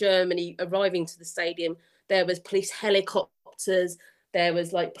we were in Germany, arriving to the stadium, there was police helicopters, there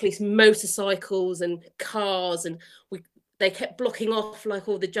was police motorcycles and cars, and they kept blocking off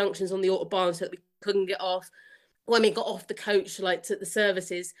all the junctions on the autobahn so that we couldn't get off. When we got off the coach, to the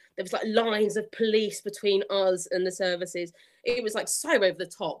services, there was lines of police between us and the services. It was so over the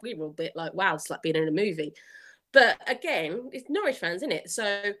top. We were a bit wow, it's like being in a movie. But again, it's Norwich fans, isn't it?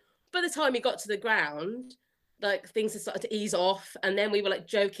 So by the time we got to the ground, things had started to ease off. And then we were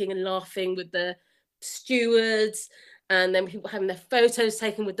joking and laughing with the stewards. And then people having their photos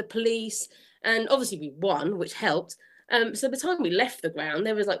taken with the police. And obviously we won, which helped. So by the time we left the ground,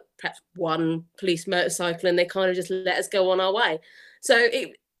 there was perhaps one police motorcycle and they kind of just let us go on our way. So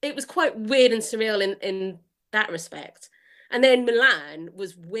it was quite weird and surreal in that respect. And then Milan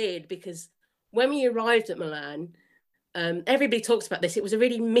was weird because when we arrived at Milan, everybody talks about this. It was a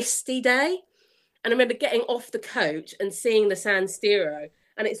really misty day. And I remember getting off the coach and seeing the San Siro.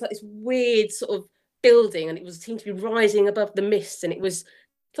 And it's this weird sort of building and it seemed to be rising above the mist. And it's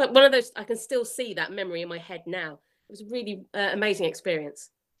one of those, I can still see that memory in my head now. It was a really amazing experience.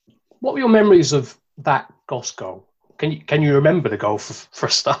 What were your memories of that Goss goal? Can you remember the goal for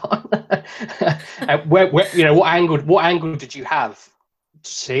a start? where what angle did you have to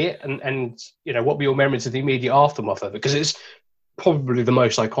see it, and what were your memories of the immediate aftermath of it? Because it's probably the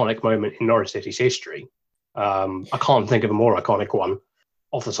most iconic moment in Norwich City's history. I can't think of a more iconic one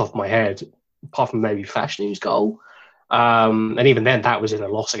off the top of my head, apart from maybe Fashnew's goal. And even then, that was in a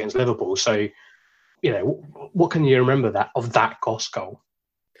loss against Liverpool. So, what can you remember of that Goss goal?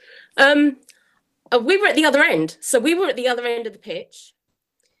 We were at the other end. So we were at the other end of the pitch.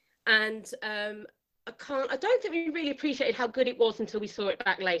 And I don't think we really appreciated how good it was until we saw it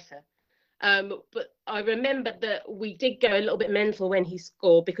back later. But I remember that we did go a little bit mental when he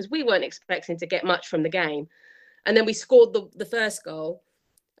scored because we weren't expecting to get much from the game. And then we scored the first goal.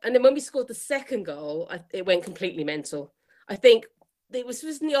 And then when we scored the second goal, it went completely mental. I think it was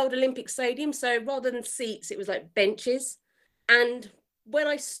in the old Olympic Stadium. So rather than seats, it was benches. And when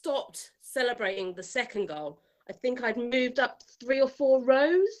I stopped celebrating the second goal, I think I'd moved up 3 or 4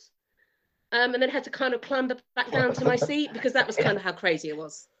 rows. and then had to kind of climb back down to my seat because that was kind of how crazy it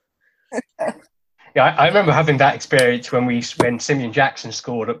was. Yeah, I remember having that experience when Simeon Jackson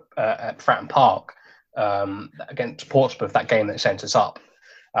scored at Fratton Park against Portsmouth, that game that sent us up.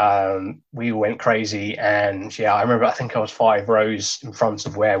 We went crazy, and yeah, I remember. I think I was 5 rows in front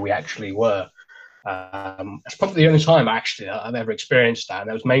of where we actually were. It's probably the only time actually I've ever experienced that, and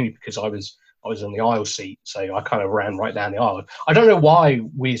that was mainly because I was on the aisle seat, so I kind of ran right down the aisle. I don't know why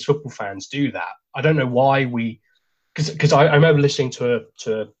we as football fans do that. I don't know why because I remember listening to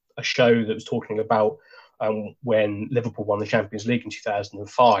a show that was talking about when Liverpool won the Champions League in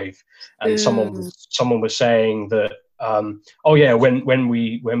 2005, and someone was saying that oh yeah, when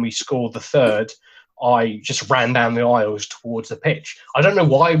we scored the third, I just ran down the aisles towards the pitch. I don't know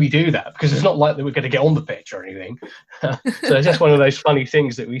why we do that, because it's not like that we're going to get on the pitch or anything. So it's just one of those funny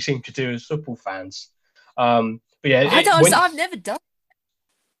things that we seem to do as football fans. But yeah, I've never done.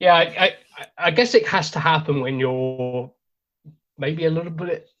 Yeah, I guess it has to happen when you're maybe a little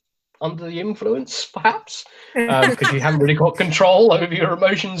bit under the influence, perhaps, because you haven't really got control over your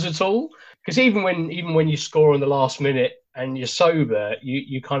emotions at all. Because even when you score in the last minute and you're sober,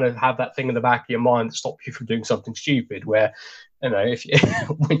 you kind of have that thing in the back of your mind that stops you from doing something stupid. Where, if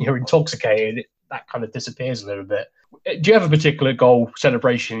when you're intoxicated, that kind of disappears a little bit. Do you have a particular goal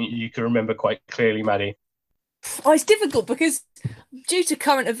celebration you can remember quite clearly, Maddie? Oh, it's difficult because due to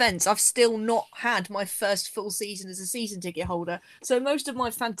current events, I've still not had my first full season as a season ticket holder. So most of my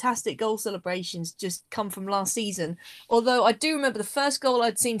fantastic goal celebrations just come from last season. Although I do remember the first goal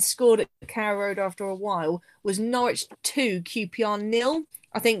I'd seen scored at Carrow Road after a while was Norwich 2, QPR 0.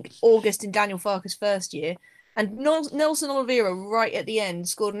 I think August in Daniel Farker's first year. And Nelson Oliveira right at the end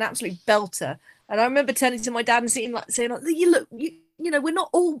scored an absolute belter. And I remember turning to my dad and saying, we're not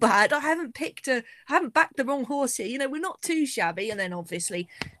all bad. I haven't backed the wrong horse here. We're not too shabby. And then obviously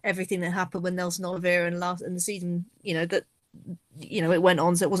everything that happened with Nelson Oliveira and the season, it went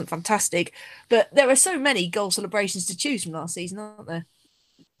on, so it wasn't fantastic. But there are so many goal celebrations to choose from last season, aren't there?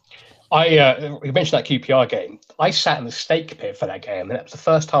 You mentioned that QPR game. I sat in the steak pit for that game, and that was the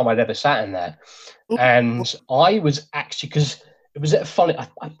first time I'd ever sat in there. And I was actually, because it was a funny,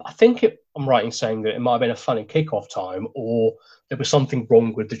 I think I'm right in saying that it might have been a funny kickoff time, or there was something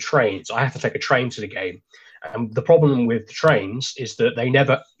wrong with the trains. I have to take a train to the game. And the problem with the trains is that they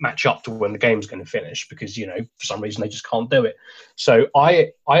never match up to when the game's going to finish because, for some reason they just can't do it. So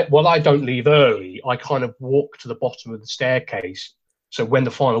I don't leave early. I kind of walk to the bottom of the staircase. So when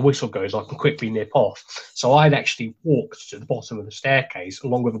the final whistle goes, I can quickly nip off. So I'd actually walked to the bottom of the staircase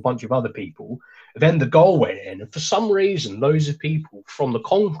along with a bunch of other people. Then the goal went in. And for some reason, loads of people from the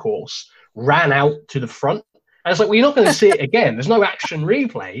concourse ran out to the front. And it's like, well, you're not going to see it again. There's no action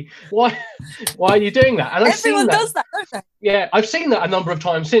replay. Why are you doing that? And Everyone does that, don't they? Yeah, I've seen that a number of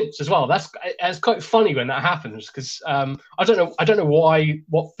times since as well. That's quite funny when that happens because I don't know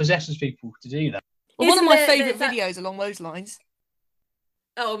what possesses people to do that. Well, one of my favourite videos along those lines.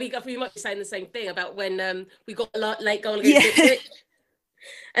 Oh, we might be saying the same thing about when we got a late goal against Ipswich,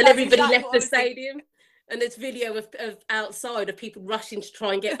 and everybody left the stadium, and there's video of outside of people rushing to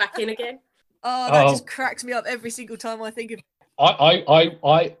try and get back in again. Oh, that just cracks me up every single time I think of.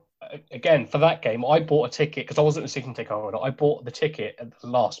 I again for that game, I bought a ticket because I wasn't a season ticket holder. I bought the ticket at the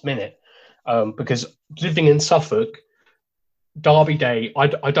last minute because living in Suffolk, Derby Day, I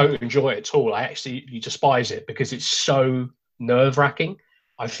don't enjoy it at all. I actually despise it because it's so nerve-wracking.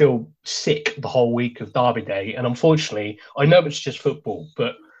 I feel sick the whole week of Derby Day, and unfortunately, I know it's just football,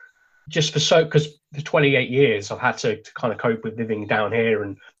 but just because for 28 years I've had to kind of cope with living down here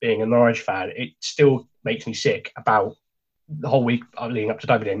and being a Norwich fan, it still makes me sick about the whole week leading up to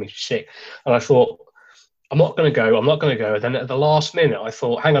Derby Day. It makes me sick, and I thought I'm not going to go. And then at the last minute, I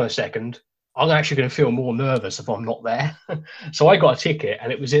thought, hang on a second, I'm actually going to feel more nervous if I'm not there. So I got a ticket,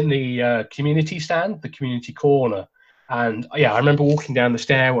 and it was in the community stand, the community corner. And yeah, I remember walking down the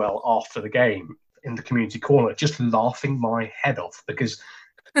stairwell after the game in the community corner, just laughing my head off because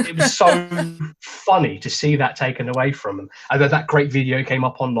it was so funny to see that taken away from them. And then that great video came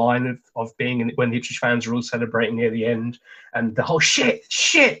up online of being in when the Ipswich fans were all celebrating near the end, and the whole shit,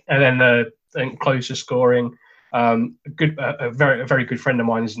 and then the closer scoring. A very good friend of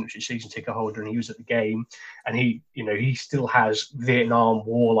mine is an Ipswich season ticket holder, and he was at the game, and he still has Vietnam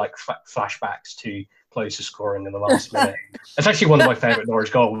War like flashbacks to closer scoring in the last minute. It's actually one of my favourite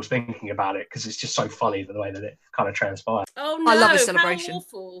Norwich goals, thinking about it, because it's just so funny the way that it kind of transpired. Oh no, I love a celebration. How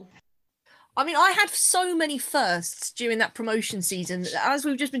awful. I mean, I had so many firsts during that promotion season. As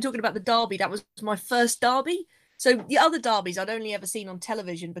we've just been talking about the derby, that was my first derby. So the other derbies I'd only ever seen on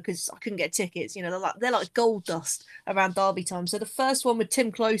television because I couldn't get tickets. You know, they're like gold dust around derby time. So the first one with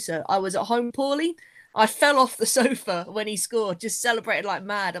Tim Closer, I was at home poorly. I fell off the sofa when he scored, just celebrated like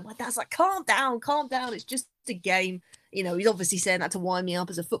mad. And my dad's like, calm down, calm down. It's just a game. You know, he's obviously saying that to wind me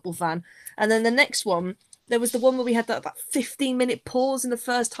up as a football fan. And then the next one, there was the one where we had that 15-minute pause in the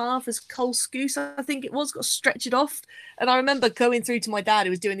first half as Cole Scouse, I think it was, got stretched off. And I remember going through to my dad who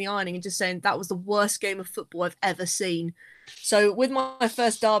was doing the ironing and just saying that was the worst game of football I've ever seen. So with my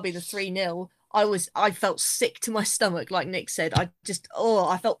first derby, the 3-0, I felt sick to my stomach, like Nick said. I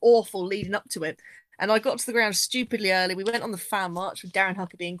felt awful leading up to it. And I got to the ground stupidly early. We went on the fan march with Darren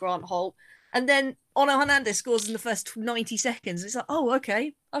Huckabee and Grant Holt. And then Ono Hernandez scores in the first 90 seconds. It's like, oh,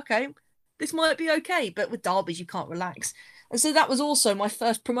 okay. This might be okay. But with derbies, you can't relax. And so that was also my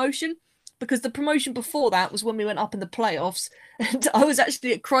first promotion, because the promotion before that was when we went up in the playoffs. And I was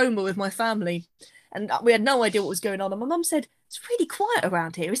actually at Cromer with my family. And we had no idea what was going on. And my mum said, it's really quiet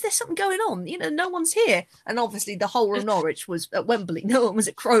around here. Is there something going on? You know, no one's here. And obviously the whole of Norwich was at Wembley. No one was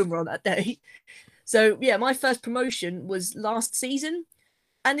at Cromer on that day. So, yeah, my first promotion was last season.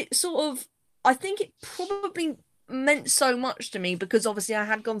 And it sort of, I think it probably meant so much to me because obviously I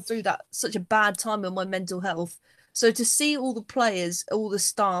had gone through that such a bad time with my mental health. So to see all the players, all the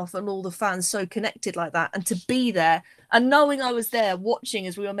staff and all the fans so connected like that, and to be there and knowing I was there watching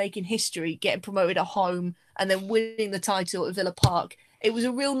as we were making history, getting promoted at home and then winning the title at Villa Park, it was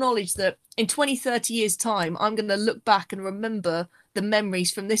a real knowledge that in 20, 30 years' time, I'm going to look back and remember the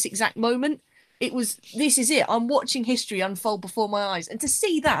memories from this exact moment. This is it. I'm watching history unfold before my eyes. And to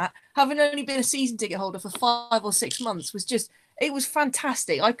see that, having only been a season ticket holder for 5 or 6 months, it was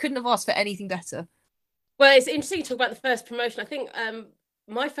fantastic. I couldn't have asked for anything better. Well, it's interesting to talk about the first promotion. I think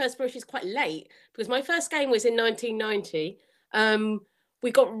my first promotion is quite late because my first game was in 1990. We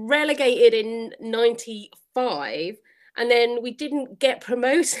got relegated in 95 and then we didn't get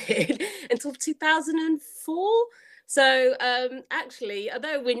promoted until 2004. So actually,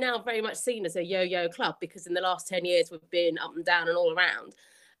 although we're now very much seen as a yo-yo club because in the last 10 years we've been up and down and all around,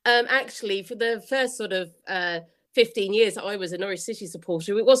 actually for the first sort of 15 years that I was a Norwich City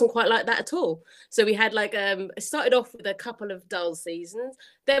supporter, it wasn't quite like that at all. So we had it started off with a couple of dull seasons.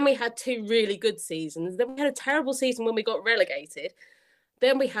 Then we had 2 really good seasons. Then we had a terrible season when we got relegated.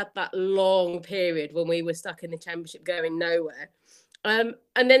 Then we had that long period when we were stuck in the Championship going nowhere. And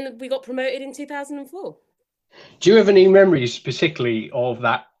then we got promoted in 2004. Do you have any memories particularly of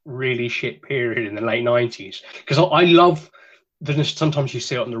that really shit period in the late 90s? Because I love sometimes you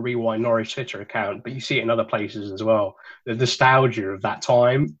see it on the Rewind Norwich Twitter account, but you see it in other places as well. The nostalgia of that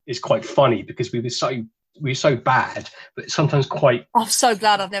time is quite funny because we were so bad, but sometimes quite. I'm so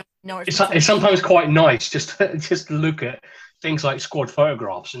glad I've never been Norwich. It's sometimes quite nice just to look at things like squad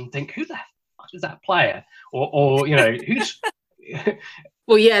photographs and think, who the fuck is that player? Or you know, who's.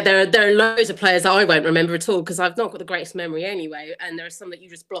 Well, yeah, there are loads of players that I won't remember at all because I've not got the greatest memory anyway, and there are some that you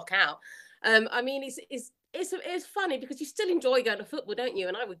just block out. I mean, it's funny because you still enjoy going to football, don't you?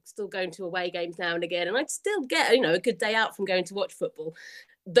 And I would still go to away games now and again, and I'd still get a good day out from going to watch football,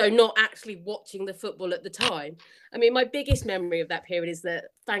 though not actually watching the football at the time. I mean, my biggest memory of that period is that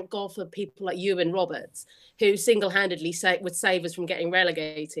thank God for people like you and Roberts, who single-handedly would save us from getting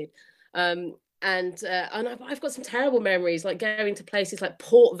relegated. And I've got some terrible memories, like going to places like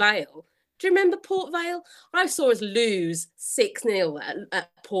Port Vale. Do you remember Port Vale? I saw us lose 6-0 at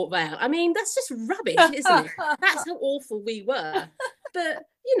Port Vale. I mean, that's just rubbish, isn't it? That's how awful we were. But,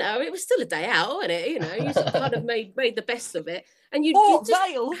 it was still a day out, wasn't it? You just kind of made the best of it. And you just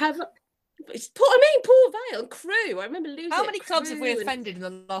Vale. Port Vale and Crewe. I remember losing. How many clubs have we offended in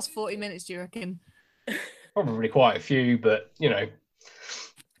the last 40 minutes, do you reckon? Probably quite a few, but,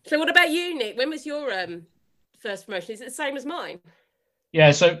 So what about you, Nick? When was your first promotion? Is it the same as mine?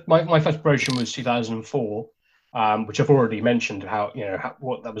 Yeah, so my first promotion was 2004, which I've already mentioned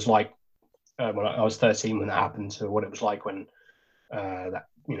what that was like when I was 13 when that happened, to what it was like when that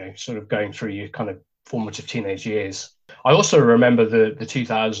sort of going through your kind of formative teenage years. I also remember the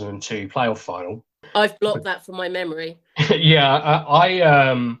 2002 playoff final. I've blocked that from my memory. Yeah,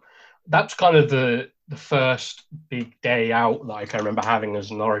 I that's kind of the first big day out that I can remember having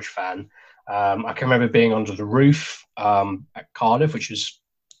as a Norwich fan. I can remember being under the roof at Cardiff, which is,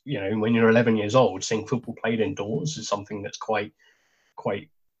 when you're 11 years old, seeing football played indoors is something that's quite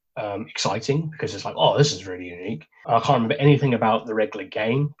exciting because it's like, oh, this is really unique. I can't remember anything about the regular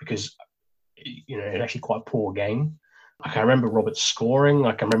game because, it's actually quite a poor game. I can remember Robert scoring.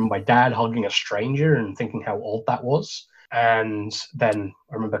 I can remember my dad hugging a stranger and thinking how odd that was. And then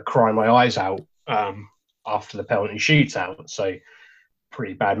I remember crying my eyes out after the penalty shootout. So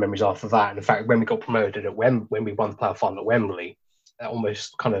pretty bad memories after that. And in fact, when we got promoted when we won the playoff final at Wembley, that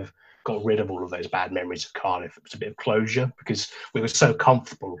almost kind of got rid of all of those bad memories of Cardiff. It was a bit of closure because we were so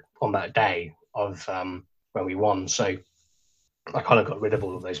comfortable on that day of when we won. So I kind of got rid of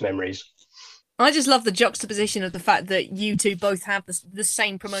all of those memories. I just love the juxtaposition of the fact that you two both have the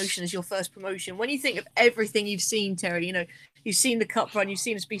same promotion as your first promotion. When you think of everything you've seen, Terry, you know, you've seen the cup run, you've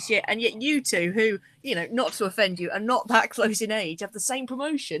seen us BCA, and yet you two, who, you know, not to offend you, are not that close in age, have the same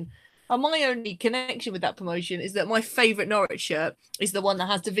promotion. And my only connection with that promotion is that my favourite Norwich shirt is the one that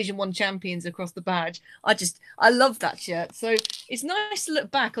has Division 1 champions across the badge. I love that shirt. So it's nice to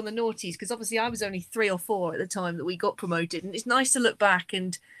look back on the noughties, because obviously I was only 3 or 4 at the time that we got promoted. And it's nice to look back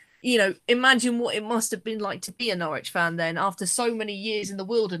and, you know, imagine what it must have been like to be a Norwich fan then, after so many years in the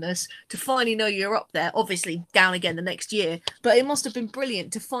wilderness, to finally know you're up there, obviously down again the next year. But it must have been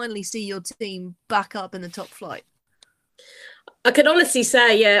brilliant to finally see your team back up in the top flight. I can honestly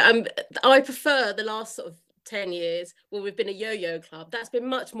say, yeah, I prefer the last sort of 10 years where we've been a yo-yo club. That's been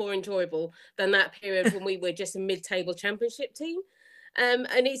much more enjoyable than that period when we were just a mid-table championship team. And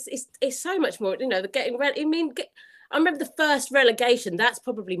it's so much more, you know, I remember the first relegation. That's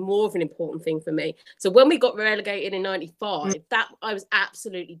probably more of an important thing for me. So when we got relegated in 95, that I was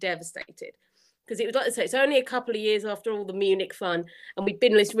absolutely devastated. Because it was like I say, it's only a couple of years after all the Munich fun, and we'd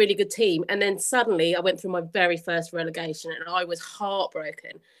been this really good team. And then suddenly I went through my very first relegation and I was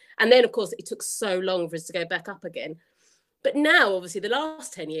heartbroken. And then, of course, it took so long for us to go back up again. But now, obviously, the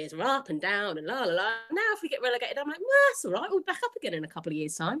last 10 years are up and down and la, la, la. Now, if we get relegated, I'm like, well, that's all right. We'll be back up again in a couple of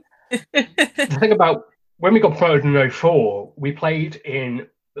years' time. The thing about when we got promoted in 2004, we played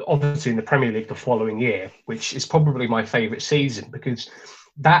obviously in the Premier League the following year, which is probably my favourite season, because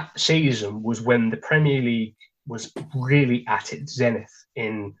that season was when the Premier League was really at its zenith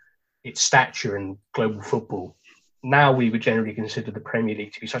in its stature in global football. Now we would generally consider the Premier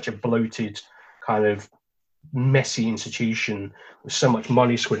League to be such a bloated, kind of messy institution with so much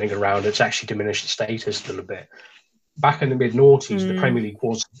money swirling around, it's actually diminished its status a little bit. Back in the mid-noughties, the Premier League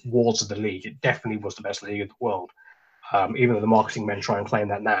was the league. It definitely was the best league in the world. Even though the marketing men try and claim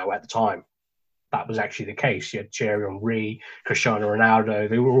that now, at the time, that was actually the case. You had Thierry Henry, Cristiano Ronaldo,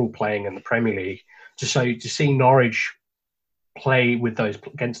 they were all playing in the Premier League. To see Norwich play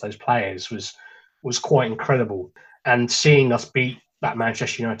against those players was quite incredible. And seeing us beat that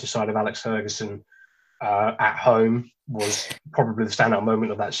Manchester United side of Alex Ferguson at home was probably the standout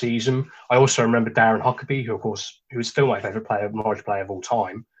moment of that season. I also remember Darren Huckabee, who is still my favourite Norwich player of all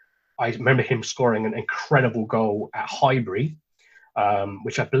time. I remember him scoring an incredible goal at Highbury,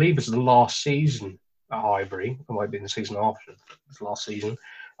 which I believe was the last season at Highbury. It might have been the season after. It was the last season.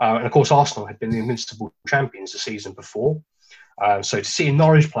 And of course, Arsenal had been the invincible champions the season before. So to see a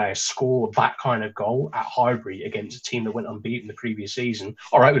Norwich player score that kind of goal at Highbury against a team that went unbeaten the previous season,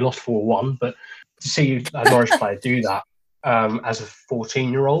 all right, we lost 4-1, but to see a Norwich player do that as a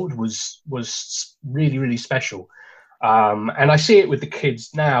 14-year-old was really, really special. And I see it with the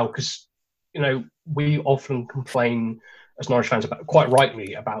kids now because, you know, we often complain as Norwich fans quite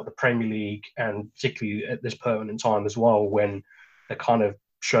rightly about the Premier League, and particularly at this point in time as well, when they're kind of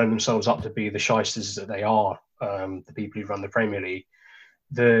showing themselves up to be the shysters that they are, the people who run the Premier League.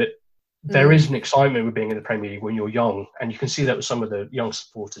 There is an excitement with being in the Premier League when you're young, and you can see that with some of the young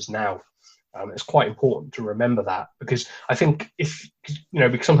supporters now. It's quite important to remember that, because I think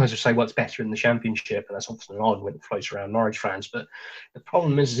because sometimes we say, well, it's better in the Championship, and that's often an argument that floats around Norwich fans. But the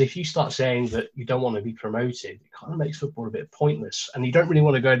problem is if you start saying that you don't want to be promoted, it kind of makes football a bit pointless. And you don't really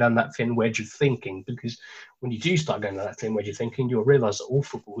want to go down that thin wedge of thinking, because when you do start going down that thin wedge of thinking, you'll realise that all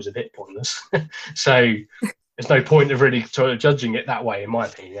football is a bit pointless. So there's no point of really sort of judging it that way, in my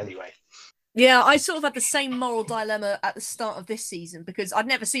opinion, anyway. Yeah, I sort of had the same moral dilemma at the start of this season, because I'd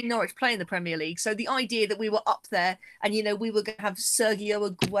never seen Norwich play in the Premier League. So the idea that we were up there and, you know, we were going to have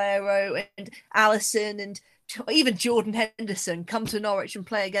Sergio Aguero and Alisson and even Jordan Henderson come to Norwich and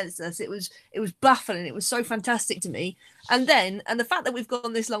play against us, it was baffling. It was so fantastic to me. And the fact that we've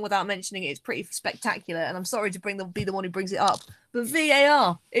gone this long without mentioning it is pretty spectacular. And I'm sorry to be the one who brings it up, but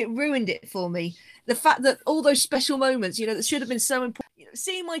VAR, it ruined it for me. The fact that all those special moments, you know, that should have been so important. You know,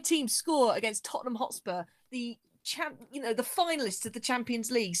 seeing my team score against Tottenham Hotspur, the finalists of the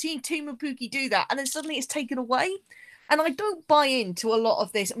Champions League, seeing Timo Pukki do that, and then suddenly it's taken away. And I don't buy into a lot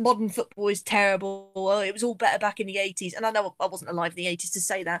of this. Modern football is terrible. Well, it was all better back in the 80s. And I know I wasn't alive in the 80s to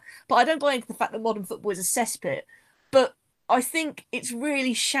say that, but I don't buy into the fact that modern football is a cesspit. But I think it's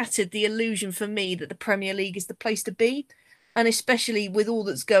really shattered the illusion for me that the Premier League is the place to be. And especially with all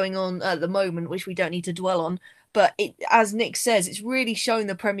that's going on at the moment, which we don't need to dwell on. But as Nick says, it's really shown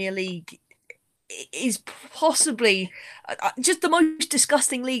the Premier League is possibly just the most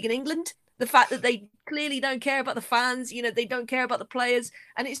disgusting league in England. The fact that they clearly don't care about the fans, they don't care about the players,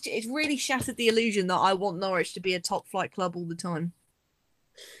 and it's really shattered the illusion that I want Norwich to be a top flight club all the time.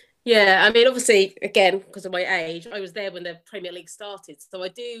 Yeah, I mean, obviously, again, because of my age, I was there when the Premier League started. So I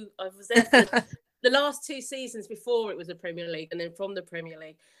was there for the last 2 seasons before it was the Premier League, and then from the Premier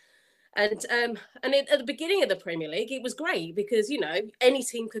League. And at the beginning of the Premier League, it was great because, any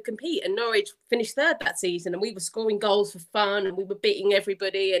team could compete. And Norwich finished third that season, and we were scoring goals for fun, and we were beating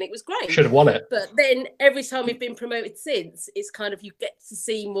everybody, and it was great. Should have won it. But then every time we've been promoted since, it's kind of, you get to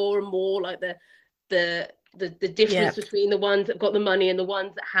see more and more like the difference between the ones that got the money and the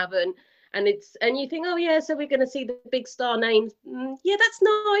ones that haven't. And you think, oh yeah, so we're going to see the big star names. Yeah, that's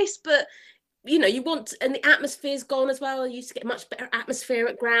nice, but you want, and the atmosphere's gone as well. You used to get much better atmosphere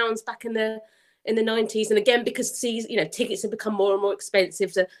at grounds back in the 90s. And again, because tickets have become more and more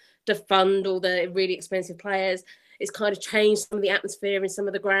expensive to fund all the really expensive players, it's kind of changed some of the atmosphere in some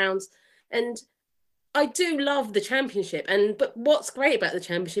of the grounds. And I do love the Championship. But what's great about the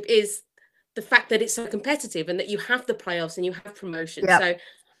Championship is the fact that it's so competitive and that you have the playoffs and you have promotion. Yep. So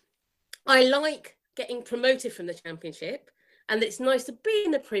I like getting promoted from the Championship, and it's nice to be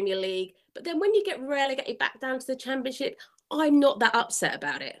in the Premier League. But then when you get relegated back down to the Championship, I'm not that upset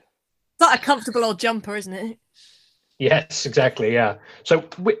about it. It's like a comfortable old jumper, isn't it? Yes, exactly. Yeah. So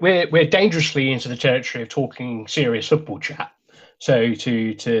we're dangerously into the territory of talking serious football chat. So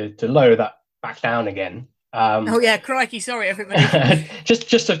to lower that back down again. Oh yeah, crikey! Sorry, everybody. just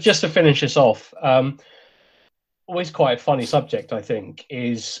to finish this off. Always quite a funny subject, I think,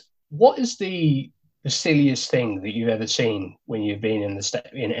 is what is the silliest thing that you've ever seen when you've been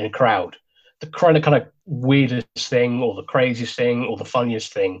in a crowd? The kind of weirdest thing, or the craziest thing, or the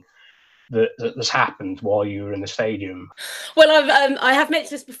funniest thing that's happened while you were in the stadium. Well, I have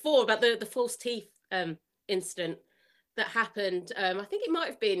mentioned this before about the false teeth incident that happened. I think it might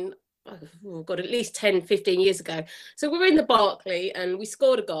have been, oh God, at least 10, 15 years ago. So we were in the Barclay and we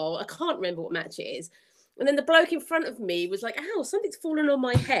scored a goal. I can't remember what match it is. And then the bloke in front of me was like, ow, something's fallen on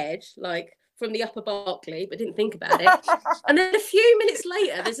my head, like from the upper Barclay, but didn't think about it. And then a few minutes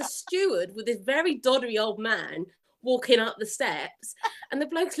later, there's a steward with this very doddery old man walking up the steps, and the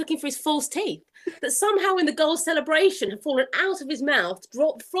bloke's looking for his false teeth that somehow in the goal celebration had fallen out of his mouth,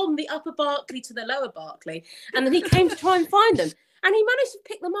 dropped from the upper Barclay to the lower Barclay, and then he came to try and find them. And he managed to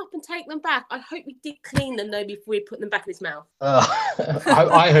pick them up and take them back. I hope he did clean them, though, before he put them back in his mouth.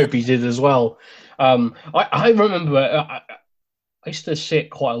 I hope he did as well. I remember I used to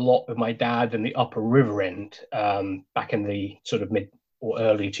sit quite a lot with my dad in the upper River End back in the sort of mid or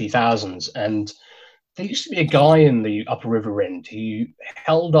early 2000s. And there used to be a guy in the upper River End who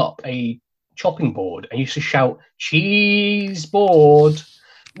held up a chopping board and used to shout, "Cheese board."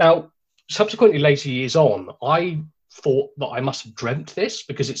 Now, subsequently later years on, I thought that I must have dreamt this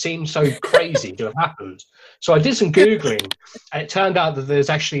because it seemed so crazy to have happened. So I did some Googling, and it turned out that there's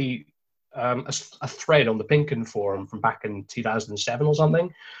actually a thread on the Pinkin forum from back in 2007 or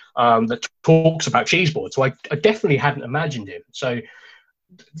something that talks about cheese board. So I definitely hadn't imagined him. So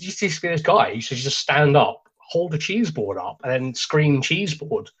this guy used to just stand up, hold a cheese board up, and then scream "cheese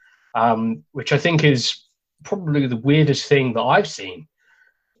board," which I think is probably the weirdest thing that I've seen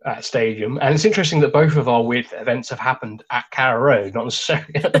at stadium. And it's interesting that both of our weird events have happened at Carrow Road, not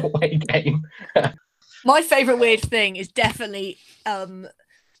necessarily at the away game. My favourite weird thing is definitely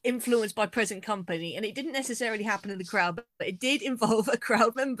influenced by present company, and it didn't necessarily happen in the crowd, but it did involve a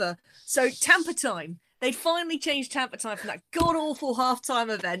crowd member. So Tampa time. They'd finally changed Tampa time from that god-awful half-time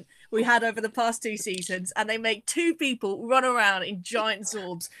event we had over the past 2 seasons, and they make 2 people run around in giant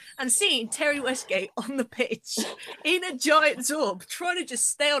Zorbs. And seeing Terry Westgate on the pitch in a giant Zorb, trying to just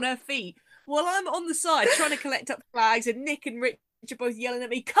stay on her feet, while I'm on the side trying to collect up flags, and Nick and Rich are both yelling at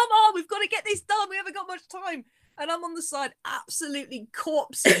me, "Come on, we've got to get this done, we haven't got much time." And I'm on the side absolutely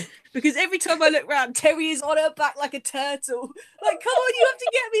corpsing because every time I look round, Terry is on her back like a turtle. Like, come on, you have to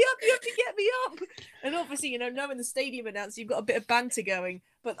get me up, you have to get me up. And obviously, knowing the stadium announcer, you've got a bit of banter going.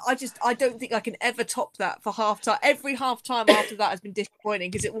 But I don't think I can ever top that for half-time. Every half-time after that has been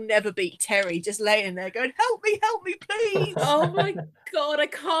disappointing because it will never beat Terry just laying there going, help me, please. Oh my God, I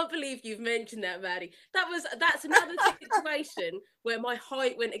can't believe you've mentioned that, Maddie. That's another situation where my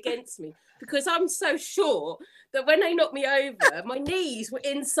height went against me because I'm so short that when they knocked me over, my knees were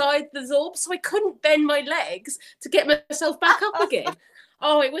inside the Zorb, so I couldn't bend my legs to get myself back up again.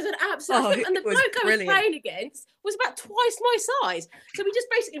 Oh, it was an absolute... and the bloke I was playing against was about twice my size. So he just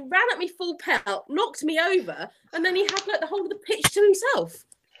basically ran at me full pelt, knocked me over, and then he had like the whole of the pitch to himself.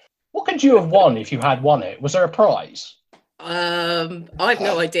 What could you have won if you had won it? Was there a prize? I've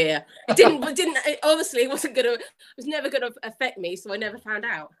no idea. It obviously was never gonna affect me, so I never found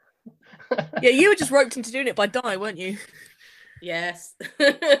out. Yeah, you were just roped into doing it by Di, weren't you? Yes.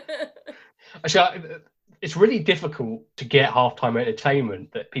 Actually, it's really difficult to get halftime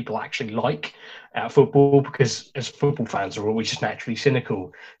entertainment that people actually like at football, because as football fans are always just naturally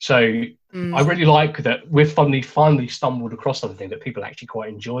cynical. So I really like that we've finally stumbled across something that people actually quite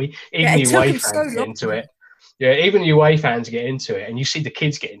enjoy. Even away fans get into it. Yeah, even away fans get into it, and you see the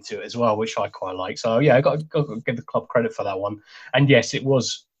kids get into it as well, which I quite like. So yeah, I got to give the club credit for that one. And yes, it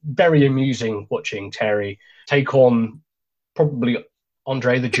was very amusing watching Terry take on probably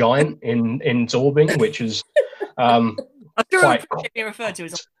Andre the Giant in Zorbing, which is I'm sure quite being referred to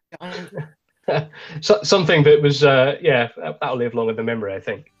as Giant. Something that was that'll live longer than memory, I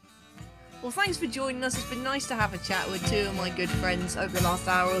think. Well, thanks for joining us. It's been nice to have a chat with two of my good friends over the last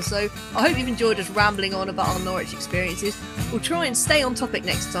hour or so. I hope you've enjoyed us rambling on about our Norwich experiences. We'll try and stay on topic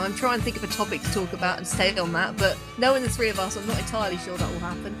next time, try and think of a topic to talk about and stay on that, but knowing the three of us, I'm not entirely sure that will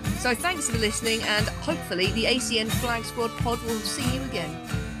happen. So thanks for listening, and hopefully the ACN Flag Squad pod will see you again.